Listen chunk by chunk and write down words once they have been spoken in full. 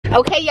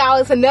Okay, y'all,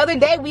 it's another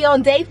day. We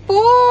on day 4.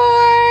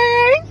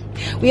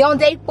 We on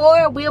day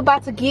 4. We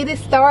about to get it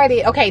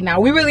started. Okay, now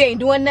we really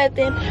ain't doing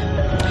nothing.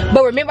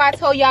 But remember I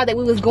told y'all that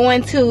we was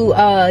going to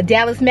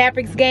Dallas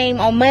Mavericks game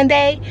on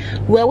Monday?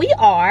 Well, we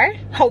are,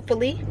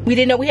 hopefully. We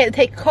didn't know we had to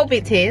take a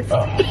COVID test.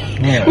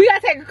 Yeah. We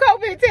gotta take a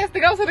COVID test to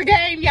go to the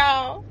game,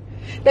 y'all.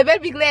 They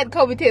better be glad the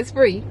COVID test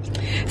free.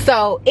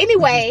 So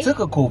anyway, we took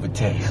a COVID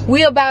test.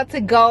 We're about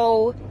to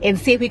go and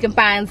see if we can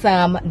find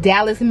some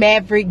Dallas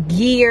Maverick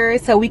gear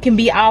so we can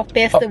be all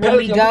festive when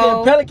we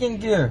go. Pelican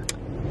gear.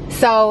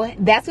 So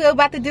that's what we're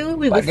about to do.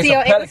 We will see you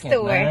at the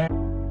store. Man.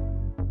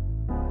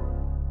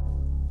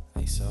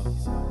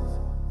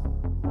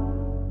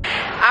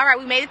 All right,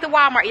 we made it to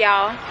Walmart,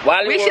 y'all.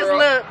 Wish us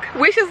luck.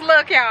 Wish us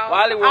luck, y'all.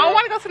 I don't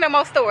want to go to no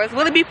more stores.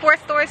 Will it be 4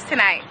 stores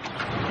tonight?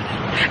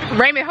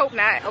 Raymond, hope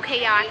not.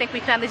 Okay, y'all, I think we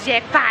found the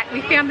jackpot.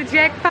 We found the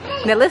jackpot.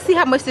 Now let's see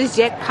how much this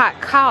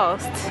jackpot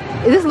cost.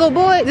 Is this little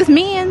boy, this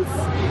men's?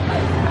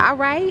 All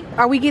right,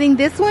 are we getting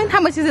this one? How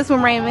much is this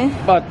one, Raymond?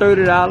 About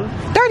 $30.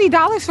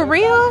 $30 for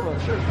real?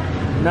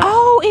 No.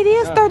 Oh, it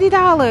is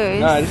 $30.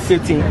 Nah, it's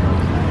 15.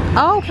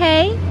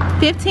 Okay,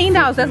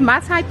 $15. That's my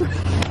type of.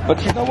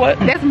 But you know what?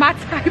 That's my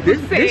type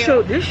of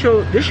sale. This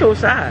show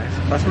size.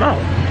 I'm small.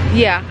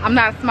 Yeah, I'm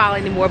not small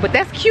anymore, but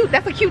that's cute.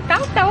 That's a cute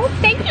thought, though.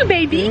 Thank you,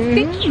 baby.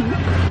 Thank you.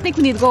 I think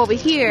we need to go over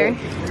here.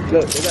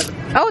 Look, they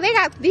got they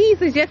got these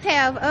that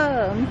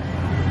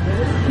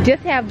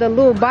just have the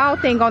little ball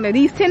thing on there.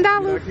 These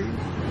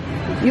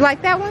 $10. You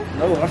like that one?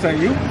 No, I'm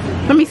saying you.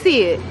 Let me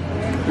see it.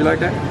 You like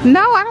that?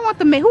 No, I don't want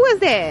the man. Who is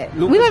that?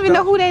 We don't even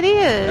know who that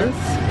is.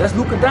 That's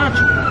Luka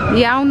Doncic.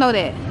 Yeah, I don't know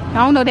that. I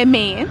don't know that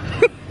man.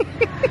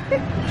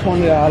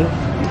 $20.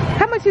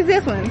 How much is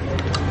this one?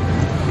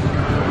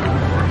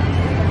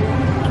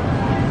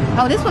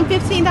 Oh, this one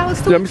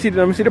 $15 too. Let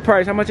me see the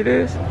price. How much it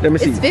is? Let me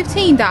see. It's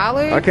 $15.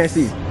 I can't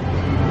see.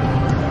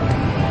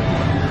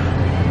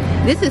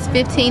 This is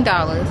 $15,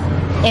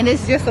 and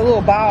it's just a little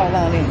ball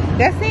on it.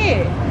 That's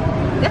it.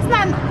 That's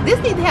not.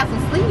 This needs to have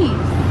some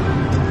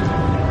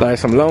sleeves. Like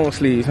some long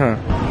sleeves, huh?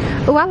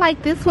 Oh, I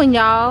like this one,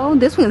 y'all.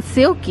 This one's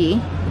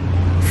silky.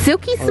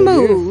 Silky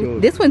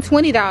smooth. This one's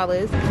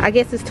 $20. I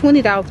guess it's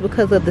 $20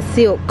 because of the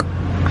silk.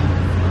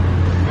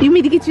 You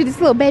mean to get you this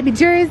little baby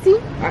jersey?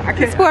 I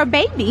can't. It's for a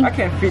baby. I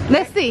can't fit.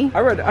 Let's see.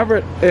 I'd rather have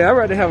a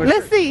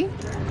Let's see.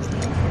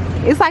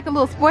 It's like a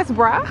little sports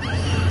bra.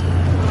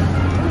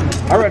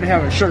 I'd rather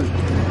have a shirt.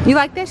 You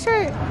like that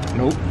shirt?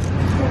 Nope.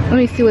 Let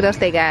me see what else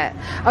they got.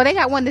 Oh, they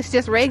got one that's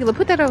just regular.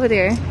 Put that over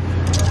there.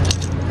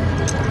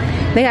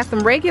 They got some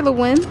regular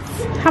ones.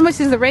 How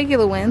much is the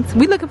regular ones?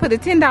 We looking for the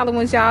 $10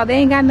 ones, y'all. They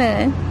ain't got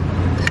none.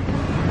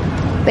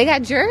 They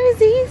got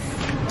jerseys.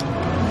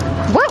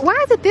 What? Why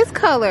is it this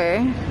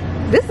color?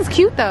 This is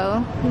cute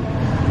though.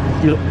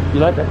 You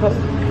like that color?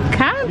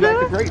 Kinda. You like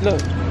the gray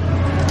look?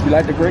 You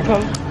like the gray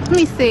color? Let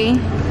me see.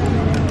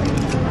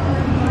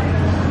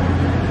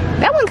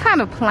 That one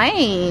kind of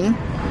plain.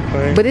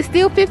 But it's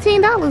still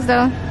 $15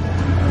 though.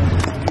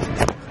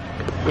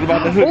 What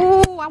about the hoodie?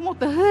 Oh, I want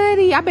the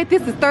hoodie. I bet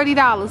this is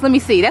 $30. Let me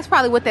see. That's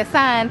probably what that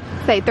sign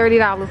say,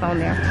 $30 on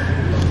there.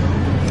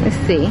 Let's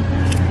see.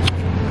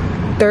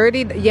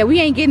 30. Yeah, we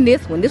ain't getting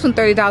this one. This one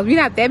 $30. We're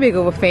not that big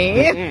of a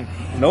fan.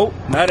 Nope,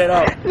 not at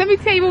all. Let me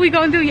tell you what we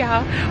gonna do,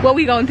 y'all. What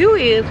we gonna do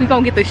is we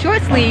gonna get the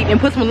short sleeve and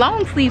put some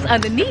long sleeves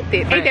underneath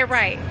it. Ain't that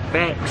right?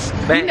 Thanks.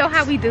 You know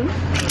how we do.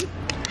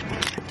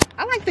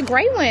 I like the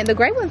gray one. The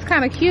gray one's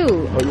kind of cute.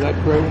 Oh, you like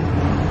the gray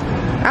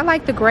one? I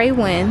like the gray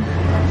one.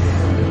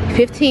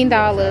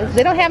 $15.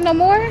 They don't have no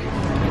more?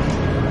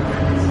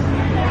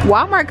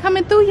 Walmart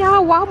coming through,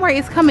 y'all. Walmart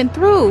is coming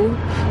through.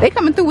 They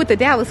coming through with the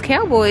Dallas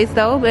Cowboys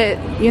though, but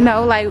you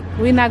know, like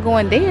we're not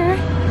going there.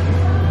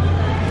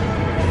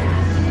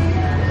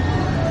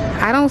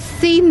 I don't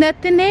see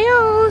nothing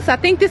else. I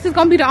think this is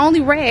gonna be the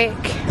only rack.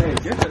 Hey,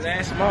 this the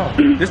last small.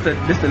 this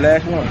the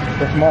last one.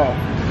 The small.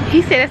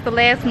 He said that's the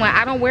last one.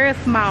 I don't wear a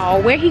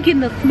small. Where he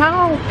getting a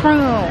small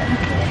from?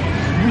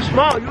 You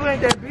small. You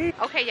ain't that big.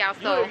 Okay, y'all.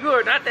 So you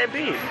are not that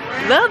big.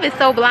 Love is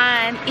so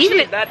blind. Even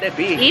if not that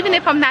big. Even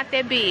if I'm not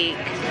that big,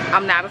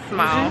 I'm not a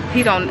small.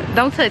 He don't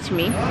touch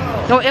me.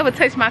 Don't ever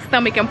touch my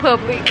stomach in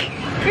public.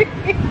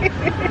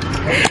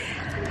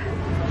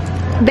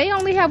 They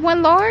only have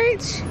one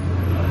large.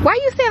 Why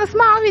you saying a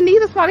small? You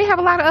need a small. They have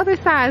a lot of other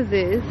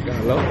sizes. You got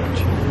a large.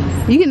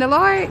 You getting a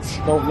large?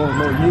 No.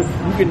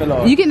 You getting a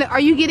large. Are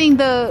you getting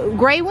the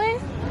gray one?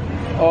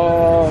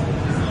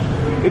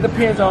 It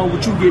depends on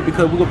what you get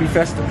because we're gonna be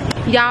festive.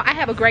 Y'all, I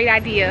have a great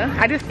idea.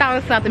 I just thought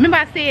of something. Remember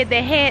I said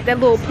that hat, that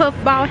little puff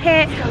ball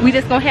hat? We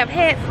just gonna have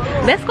hats.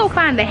 Let's go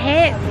find the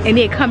hats and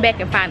then come back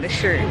and find the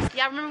shirts.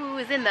 Y'all remember we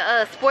was in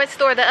the sports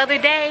store the other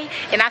day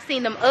and I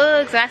seen them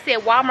Uggs and I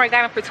said Walmart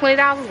got them for $20.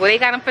 Well, they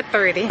got them for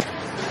 $30.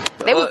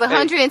 They was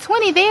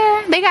 120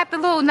 there. They got the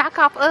little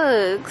knockoff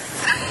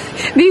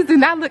Uggs. These do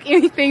not look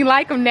anything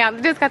like them now.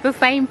 They just got the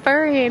same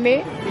fur in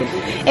it.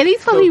 And these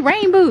supposed to be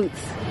rain boots.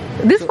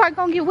 This part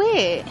gonna get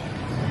wet.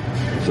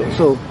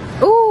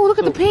 Ooh, look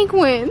at the pink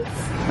ones.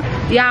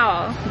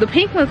 Y'all, the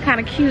pink one's kind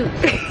of cute.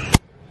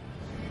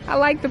 I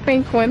like the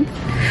pink ones.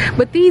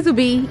 But these will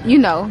be, you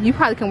know, you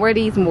probably can wear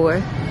these more.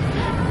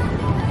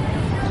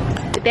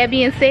 With that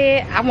being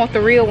said, I want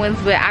the real ones,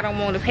 but I don't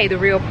want to pay the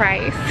real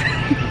price.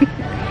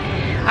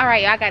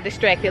 Alright, I got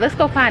distracted. Let's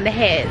go find the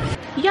hats.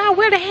 Y'all,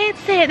 where the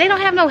hats at? They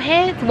don't have no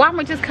hats.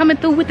 Walmart just coming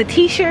through with the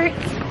t-shirts.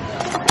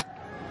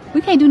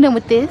 We can't do nothing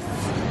with this.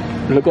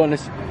 Look on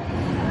this.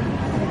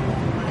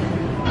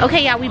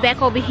 Okay, y'all, we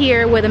back over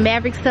here where the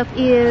Maverick stuff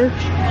is.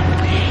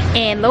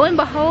 And lo and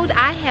behold,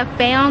 I have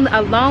found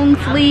a long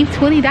sleeve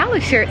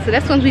 $20 shirt. So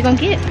that's what we gonna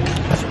get.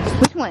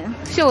 Which one?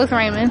 Show us,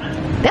 Raymond.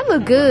 That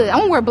look good. I'm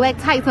gonna wear black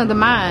tights under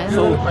mine.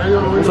 So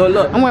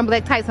look. I'm wearing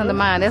black tights under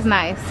mine. That's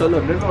nice. So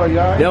look, they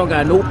don't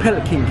got no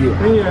Pelican gear.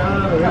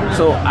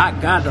 So I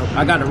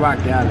gotta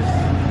rock Dallas.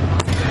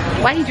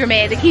 Why he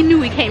dramatic? He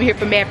knew he came here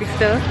for Maverick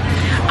stuff.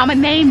 I'ma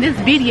name this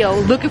video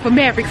 "Looking for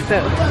Maverick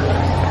Stuff."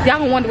 Y'all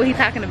gonna wonder what he's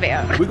talking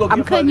about.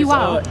 I'm cutting you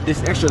off.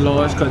 This extra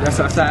large, cause that's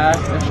our size.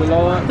 Extra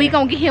large. We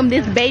gonna get him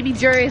this baby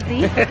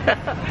jersey,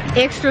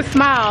 extra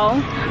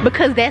small,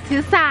 because that's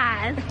his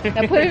size.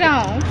 Now put it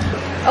on.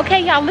 Okay,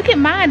 y'all, look at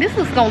mine. This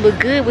is gonna look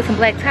good with some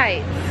black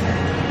tights.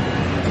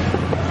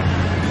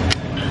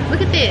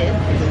 Look at this.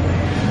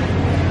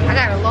 I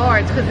got a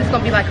large because it's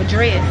gonna be like a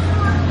dress.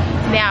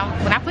 Now,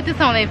 when I put this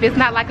on, if it's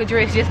not like a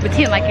dress, just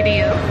pretend like it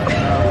is.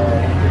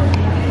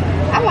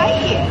 I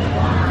like it.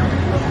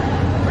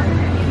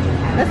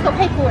 Let's go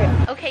pay for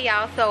it. Okay,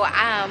 y'all, so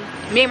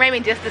me and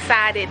Raymond just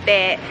decided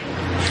that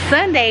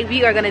Sunday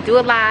we are gonna do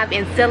a live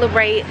and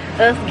celebrate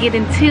us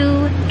getting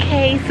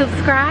 2K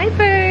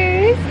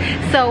subscribers.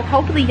 So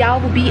hopefully y'all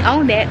will be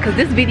on that, because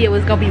this video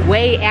is gonna be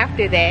way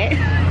after that.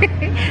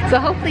 So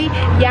hopefully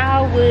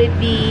y'all would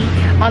be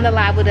on the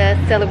live with us,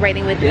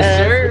 celebrating with us,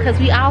 sir. Because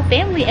we all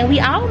family and we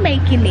all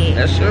making it.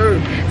 Yes,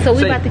 sir. So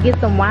we're about to get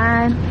some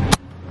wine.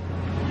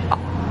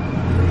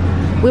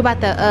 We're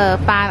about to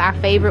find our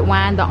favorite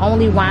wine, the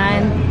only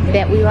wine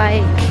that we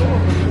like,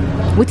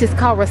 which is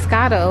called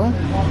Roscato.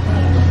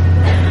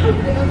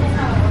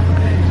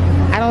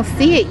 I don't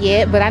see it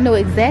yet, but I know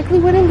exactly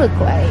what it looked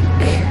like.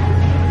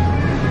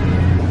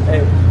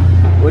 Hey,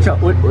 what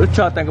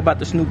y'all think about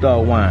the Snoop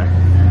Dogg wine?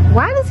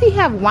 Why does he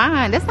have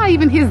wine? That's not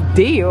even his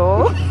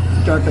deal.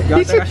 Y'all think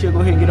I should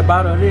go ahead and get a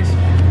bottle of this?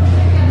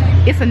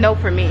 It's a no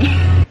for me.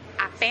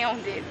 I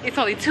found it. It's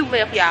only 2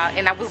 left, y'all,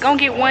 and I was gonna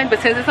get one, but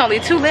since it's only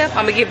 2 left,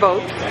 I'm gonna get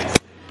both.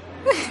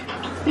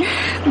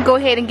 Go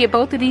ahead and get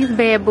both of these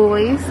bad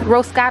boys.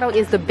 Roscato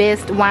is the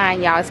best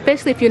wine, y'all,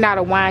 especially if you're not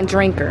a wine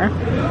drinker,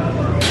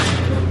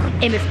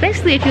 and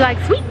especially if you like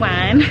sweet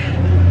wine.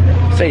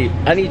 Say,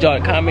 I need y'all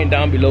to comment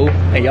down below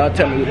and y'all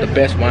tell me what the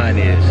best wine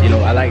is. You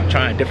know, I like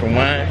trying different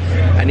wines.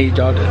 I need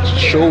y'all to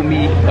show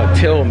me or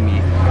tell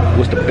me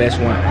what's the best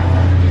wine.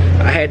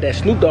 I had that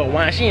Snoop Dogg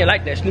wine. She didn't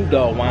like that Snoop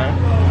Dogg wine.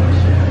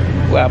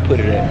 Where I put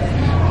it at?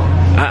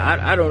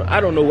 I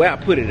don't know where I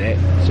put it at.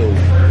 So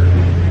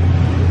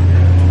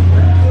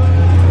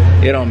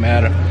it don't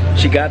matter.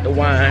 She got the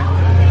wine.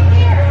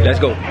 Let's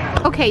go.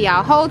 Okay,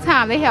 y'all, whole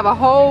time they have a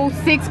whole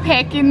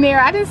 6-pack in there.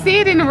 I didn't see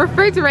it in the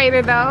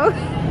refrigerator though.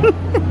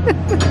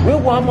 Will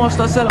Walmart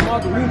start selling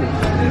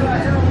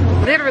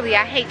margaritas? Literally,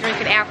 I hate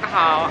drinking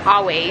alcohol,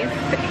 always.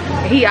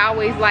 He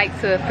always likes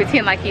to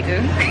pretend like he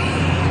do.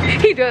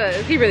 He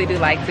does, he really do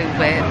like to,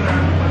 but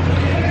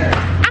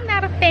I'm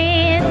not a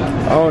fan.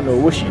 I don't know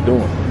what she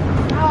doing.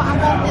 Oh, I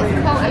want this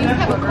coat. I used to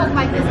have a coat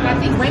like this, but I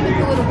think Raymond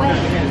threw it away.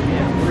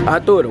 I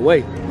threw it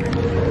away.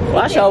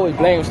 Why should I always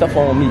blame stuff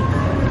on me?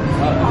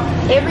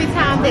 Every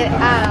time that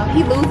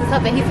he loses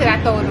something, he said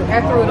I threw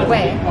it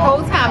away. The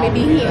whole time it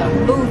be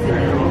him losing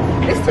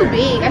it. It's too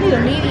big. I need a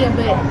medium,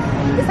 but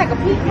it's like a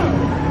peacock.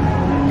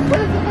 What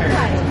does it look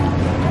like?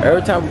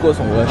 Every time we go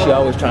somewhere, she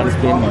always trying to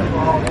spend money.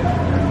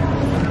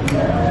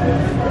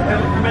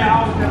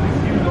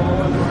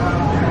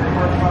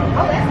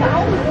 Oh, that's the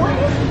only one?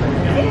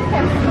 They just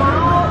have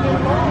small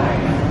and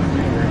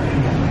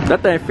large. That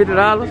thing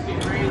 $50?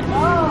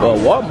 Well,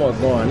 Walmart's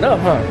going up,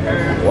 huh?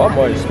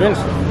 Walmart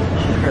expensive.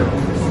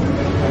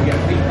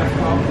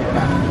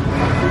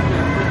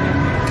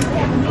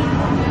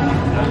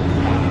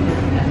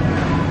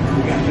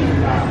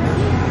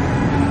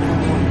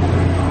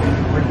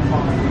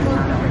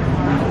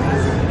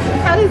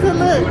 How does it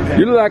look?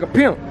 You look like a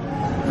pimp.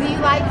 Do you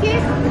like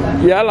it?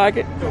 Yeah, I like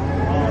it.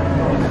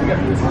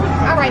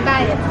 All right,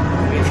 buy it.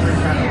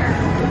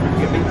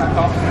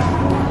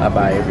 I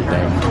buy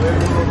everything.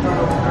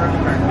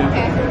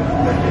 Okay.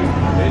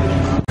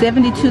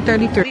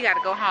 $72.33. We gotta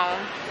go home.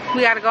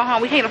 We gotta go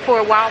home. We can't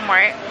afford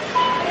Walmart.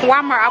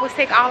 Walmart always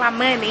take all our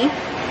money.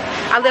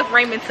 I left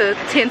Raymond to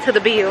tend to the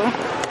bill.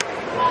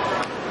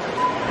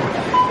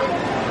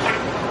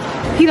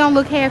 He don't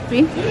look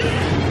happy.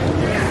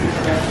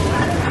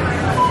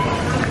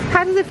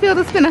 How does it feel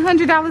to spend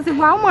 $100 at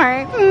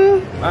Walmart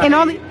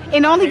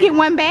and only get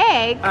one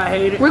bag? I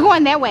hate it. We're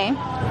going that way.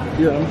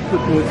 Yeah, I'm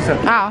putting with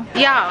something. Oh,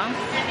 y'all.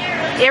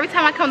 Every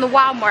time I come to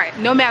Walmart,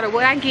 no matter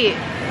what I get,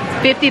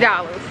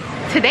 $50.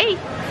 Today,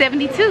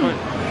 $72.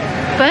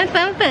 Fun,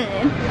 fun,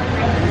 fun.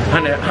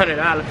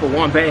 $100 for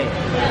one bag.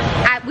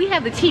 We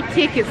have the cheap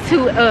tickets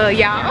too,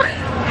 y'all.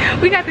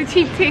 We got the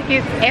cheap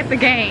tickets at the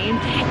game,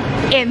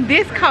 and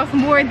this costs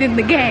more than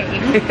the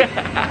game.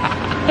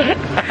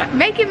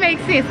 Make it make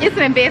sense. It's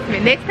an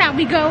investment. Next time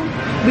we go,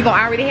 we're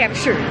gonna already have a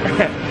shirt.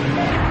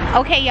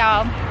 Okay,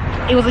 y'all.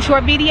 It was a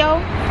short video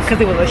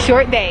because it was a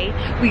short day.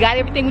 We got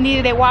everything we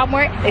needed at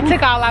Walmart. They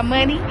took all our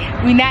money.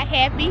 We not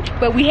happy,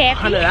 but we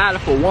happy. $100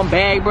 for one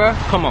bag, bro.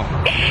 Come on.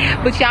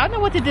 But y'all know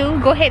what to do.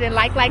 Go ahead and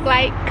like,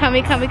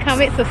 comment,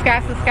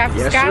 subscribe.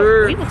 Yes,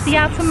 sir. We will see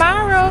y'all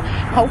tomorrow,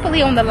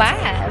 hopefully on the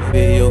live.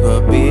 You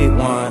could be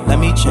one. Let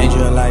me change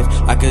your life.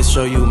 I could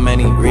show you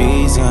many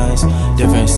reasons. Different